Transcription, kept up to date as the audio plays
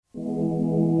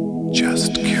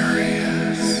Just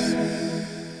Curious.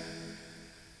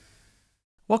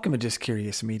 Welcome to Just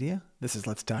Curious Media. This is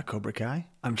Let's Talk Cobra Kai.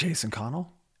 I'm Jason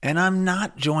Connell, and I'm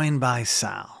not joined by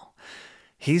Sal.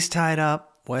 He's tied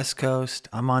up West Coast,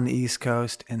 I'm on the East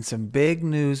Coast, and some big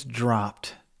news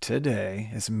dropped today,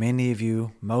 as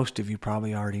most of you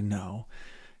probably already know.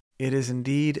 It is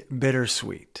indeed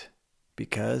bittersweet,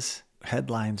 because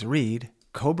headlines read,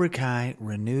 Cobra Kai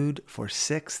renewed for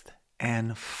 6th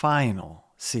and final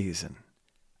season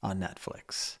on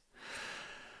Netflix.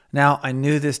 Now, I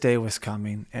knew this day was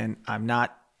coming, and I'm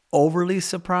not overly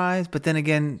surprised, but then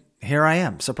again, here I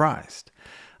am, surprised.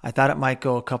 I thought it might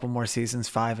go a couple more seasons,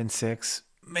 5 and 6,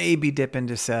 maybe dip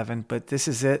into 7, but this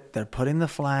is it. They're putting the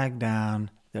flag down.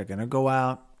 They're going to go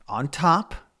out on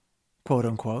top, quote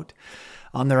unquote,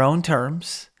 on their own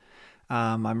terms.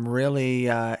 I'm really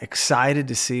excited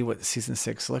to see what season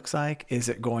 6 looks like. Is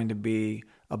it going to be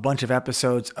a bunch of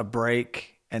episodes, a break,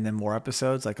 and then more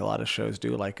episodes like a lot of shows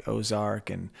do, like Ozark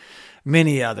and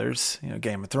many others,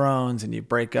 Game of Thrones, and you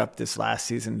break up this last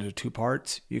season into 2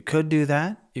 parts? You could do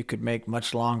that. You could make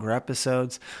much longer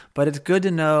episodes, but it's good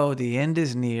to know the end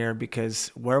is near, because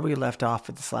where we left off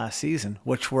at this last season,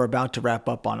 which we're about to wrap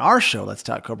up on our show, Let's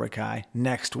Talk Cobra Kai,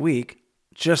 next week.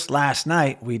 Just last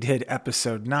night, we did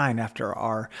episode 9 after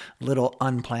our little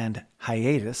unplanned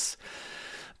hiatus.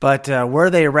 But where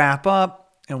they wrap up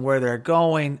and where they're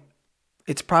going,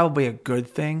 it's probably a good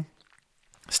thing.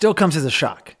 Still comes as a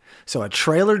shock. So a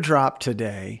trailer dropped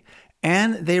today,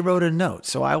 and they wrote a note.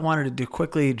 So I wanted to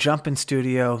quickly jump in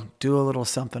studio, do a little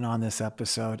something on this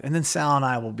episode, and then Sal and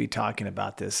I will be talking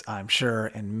about this, I'm sure,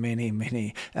 in many,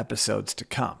 many episodes to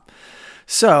come.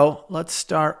 So let's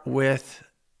start with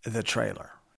the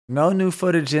trailer. No new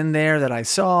footage in there that I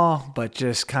saw, but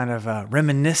just kind of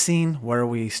reminiscing where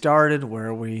we started,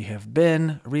 where we have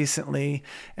been recently,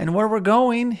 and where we're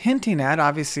going, hinting at,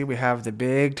 obviously we have the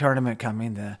big tournament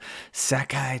coming, the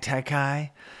Sekai Taikai,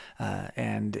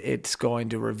 and it's going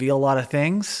to reveal a lot of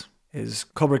things. Is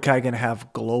Cobra Kai going to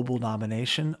have global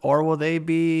domination, or will they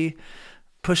be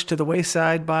pushed to the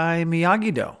wayside by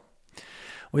Miyagi-Do?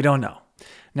 We don't know.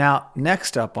 Now,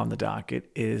 next up on the docket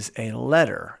is a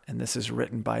letter, and this is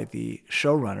written by the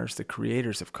showrunners, the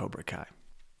creators of Cobra Kai.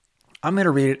 I'm going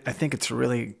to read it. I think it's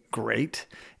really great.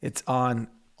 It's on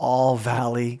All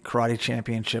Valley Karate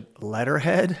Championship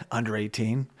letterhead, under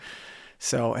 18.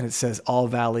 And it says All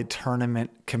Valley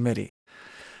Tournament Committee.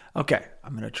 Okay,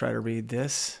 I'm going to try to read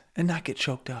this and not get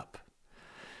choked up.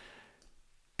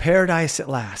 Paradise at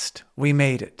last. We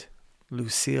made it.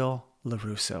 Lucille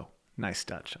LaRusso. Nice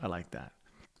touch. I like that.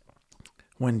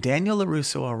 When Daniel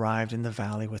LaRusso arrived in the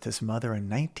valley with his mother in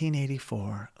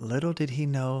 1984, little did he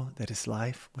know that his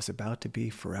life was about to be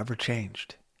forever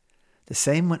changed. The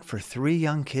same went for 3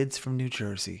 young kids from New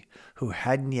Jersey who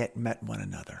hadn't yet met one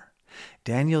another.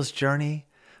 Daniel's journey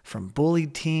from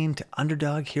bullied teen to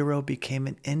underdog hero became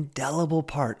an indelible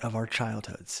part of our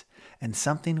childhoods, and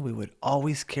something we would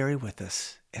always carry with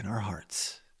us in our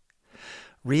hearts.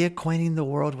 Reacquainting the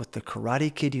world with the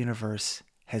Karate Kid universe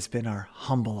has been our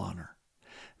humble honor.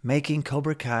 Making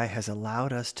Cobra Kai has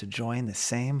allowed us to join the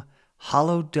same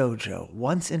hollow dojo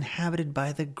once inhabited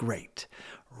by the great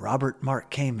Robert Mark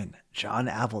Kamen, John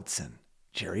Avildsen,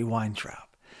 Jerry Weintraub,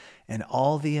 and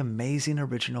all the amazing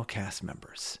original cast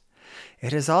members.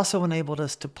 It has also enabled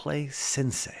us to play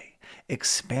Sensei,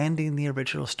 expanding the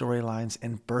original storylines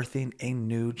and birthing a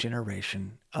new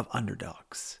generation of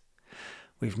underdogs.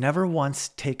 We've never once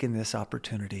taken this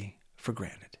opportunity for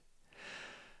granted.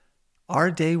 Our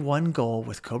day one goal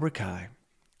with Cobra Kai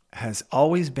has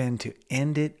always been to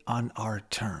end it on our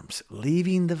terms,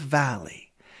 leaving the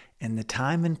valley in the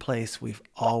time and place we've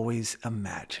always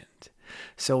imagined.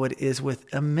 So it is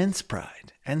with immense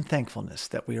pride and thankfulness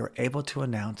that we are able to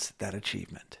announce that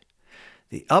achievement.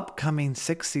 The upcoming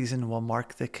 6th season will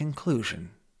mark the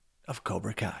conclusion of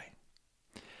Cobra Kai.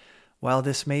 While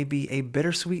this may be a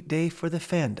bittersweet day for the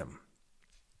fandom,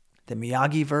 the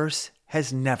Miyagi-verse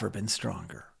has never been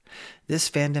stronger. This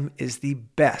fandom is the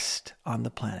best on the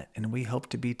planet, and we hope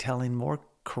to be telling more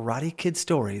Karate Kid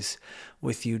stories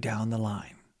with you down the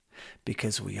line,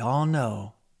 because we all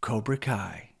know Cobra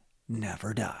Kai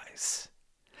never dies.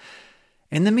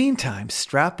 In the meantime,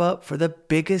 strap up for the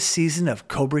biggest season of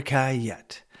Cobra Kai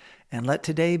yet, and let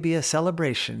today be a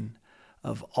celebration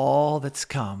of all that's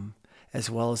come, as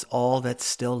well as all that's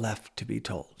still left to be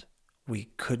told. We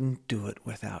couldn't do it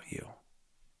without you.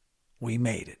 We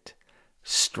made it.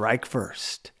 Strike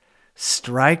first.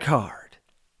 Strike hard.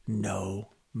 No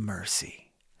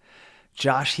mercy.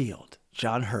 Josh Heald,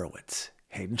 John Hurwitz,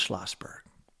 Hayden Schlossberg.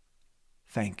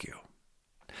 Thank you.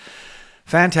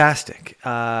 Fantastic.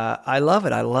 I love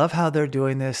it. I love how they're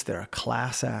doing this. They're a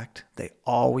class act. They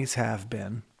always have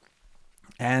been.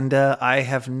 And I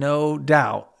have no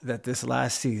doubt that this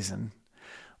last season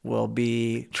will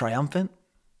be triumphant,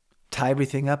 tie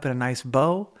everything up in a nice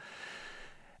bow.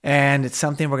 And it's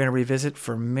something we're going to revisit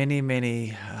for many,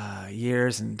 many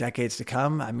years and decades to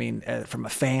come. I mean, from a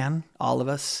fan, all of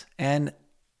us. And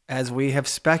as we have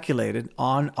speculated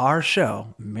on our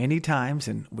show many times,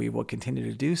 and we will continue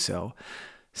to do so,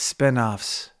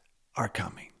 spinoffs are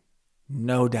coming.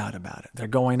 No doubt about it. They're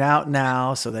going out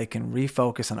now so they can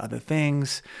refocus on other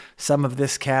things. Some of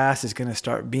this cast is going to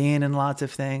start being in lots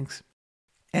of things.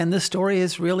 And the story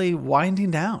is really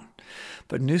winding down.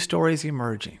 But new stories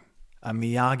emerging. A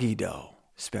Miyagi-Do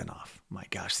spinoff. My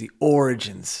gosh, the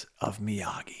origins of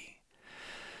Miyagi.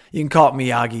 You can call it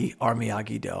Miyagi or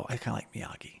Miyagi-Do. I kind of like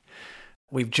Miyagi.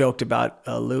 We've joked about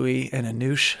a Louis and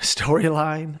Anoush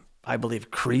storyline. I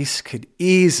believe Kreese could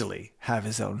easily have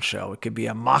his own show. It could be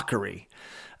a mockery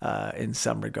in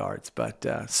some regards. But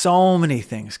so many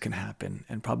things can happen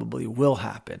and probably will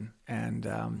happen. And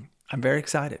I'm very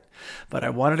excited. But I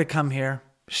wanted to come here,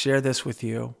 share this with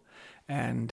you,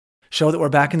 and show that we're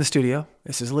back in the studio.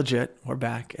 This is legit. We're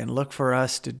back. And look for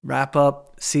us to wrap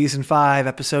up Season 5,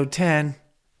 Episode 10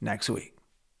 next week.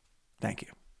 Thank you.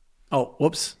 Oh,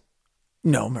 whoops.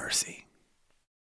 No mercy.